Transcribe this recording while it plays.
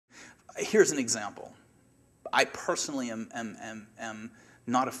Here's an example. I personally am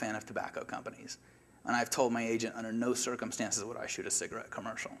not a fan of tobacco companies. And I've told my agent under no circumstances would I shoot a cigarette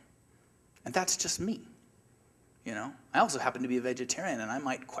commercial. And that's just me. You know, I also happen to be a vegetarian, and I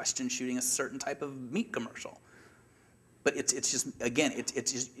might question shooting a certain type of meat commercial. But it's just, again,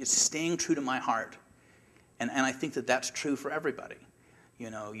 it's staying true to my heart. And I think that that's true for everybody. You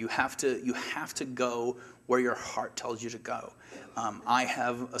know, you have to go where your heart tells you to go. I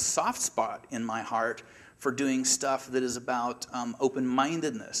have a soft spot in my heart for doing stuff that is about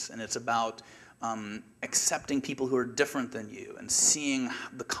open-mindedness, and it's about accepting people who are different than you and seeing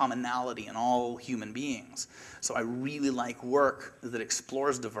the commonality in all human beings. So I really like work that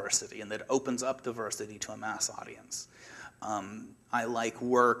explores diversity and that opens up diversity to a mass audience. I like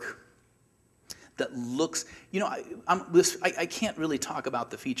work that looks, you know, I can't really talk about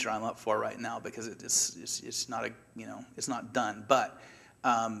the feature I'm up for right now because it's not it's not done. But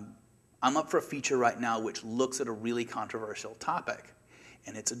I'm up for a feature right now which looks at a really controversial topic,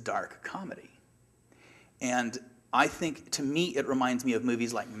 and it's a dark comedy. And I think, to me, it reminds me of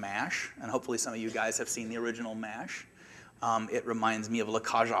movies like MASH, and hopefully some of you guys have seen the original MASH. It reminds me of La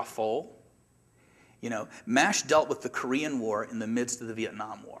Cage aux Folles. You know, MASH dealt with the Korean War in the midst of the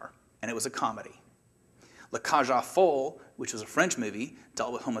Vietnam War, and it was a comedy. La Cage aux Folles, which was a French movie,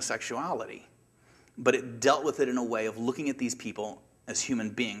 dealt with homosexuality, but it dealt with it in a way of looking at these people as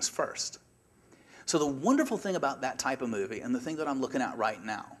human beings first. So the wonderful thing about that type of movie, and the thing that I'm looking at right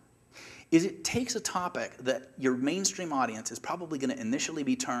now, is it takes a topic that your mainstream audience is probably going to initially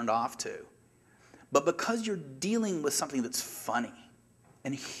be turned off to, but because you're dealing with something that's funny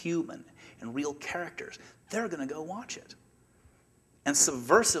and human and real characters, they're going to go watch it. And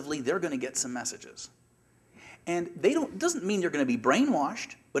subversively, they're going to get some messages. And it doesn't mean they're going to be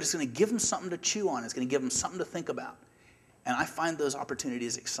brainwashed, but it's going to give them something to chew on. It's going to give them something to think about. And I find those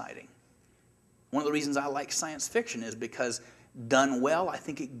opportunities exciting. One of the reasons I like science fiction is because done well, I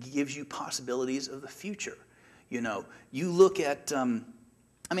think it gives you possibilities of the future. You know, you look at, I'm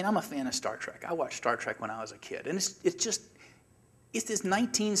a fan of Star Trek. I watched Star Trek when I was a kid. And it's this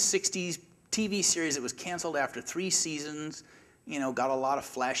 1960s TV series that was canceled after 3 seasons, you know, got a lot of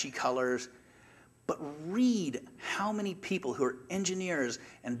flashy colors. But read how many people who are engineers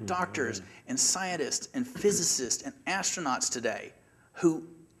and doctors and scientists and physicists and astronauts today who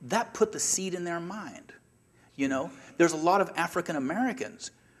that put the seed in their mind. You know, there's a lot of African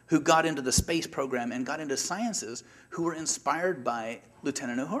Americans who got into the space program and got into sciences who were inspired by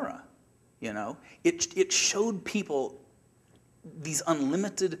Lieutenant Uhura. You know, it showed people these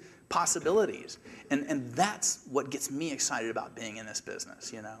unlimited possibilities, and that's what gets me excited about being in this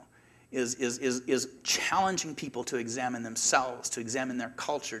business. You know, is challenging people to examine themselves, to examine their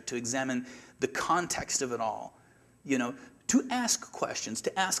culture, to examine the context of it all. You know, to ask questions,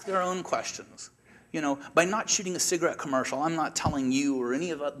 to ask their own questions. You know, by not shooting a cigarette commercial, I'm not telling you or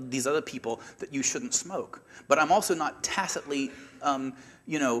any of these other people that you shouldn't smoke. But I'm also not tacitly,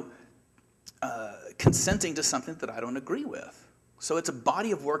 consenting to something that I don't agree with. So it's a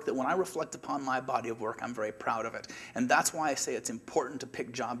body of work that when I reflect upon my body of work, I'm very proud of it. And that's why I say it's important to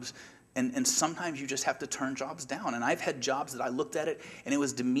pick jobs. And sometimes you just have to turn jobs down. And I've had jobs that I looked at it, and it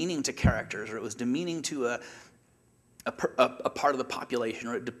was demeaning to characters, or it was demeaning to a part of the population,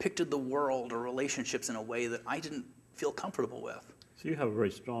 or it depicted the world or relationships in a way that I didn't feel comfortable with. So you have a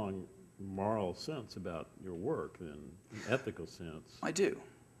very strong moral sense about your work, then, an ethical sense. I do.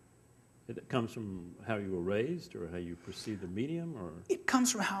 It comes from how you were raised or how you perceive the medium? Or It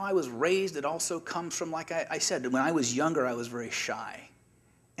comes from how I was raised. It also comes from, like I said, when I was younger, I was very shy.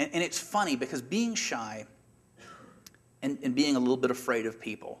 And it's funny because being shy and being a little bit afraid of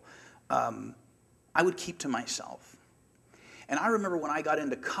people, I would keep to myself. And I remember when I got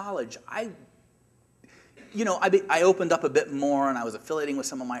into college, I opened up a bit more, and I was affiliating with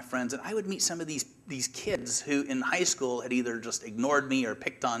some of my friends, and I would meet some of these kids who in high school had either just ignored me or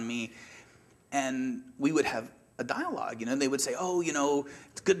picked on me, and we would have a dialogue, and they would say, oh,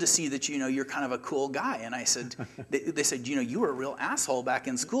 it's good to see that, you're kind of a cool guy. And I said, they said, you were a real asshole back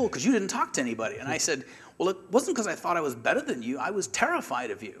in school because you didn't talk to anybody. And I said, well, it wasn't because I thought I was better than you. I was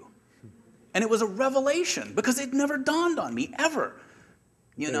terrified of you. And it was a revelation because it never dawned on me ever.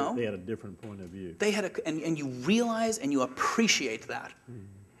 They had a different point of view. They had and you realize and you appreciate that. Mm.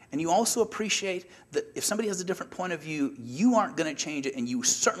 And you also appreciate that if somebody has a different point of view, you aren't going to change it, and you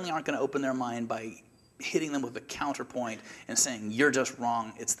certainly aren't going to open their mind by hitting them with a counterpoint and saying, you're just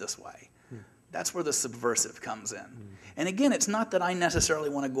wrong, it's this way. Mm. That's where the subversive comes in. Mm. And again, it's not that I necessarily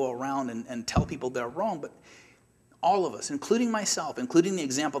want to go around and tell people they're wrong, but all of us, including myself, including the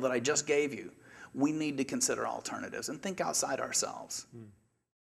example that I just gave you, we need to consider alternatives and think outside ourselves. Mm.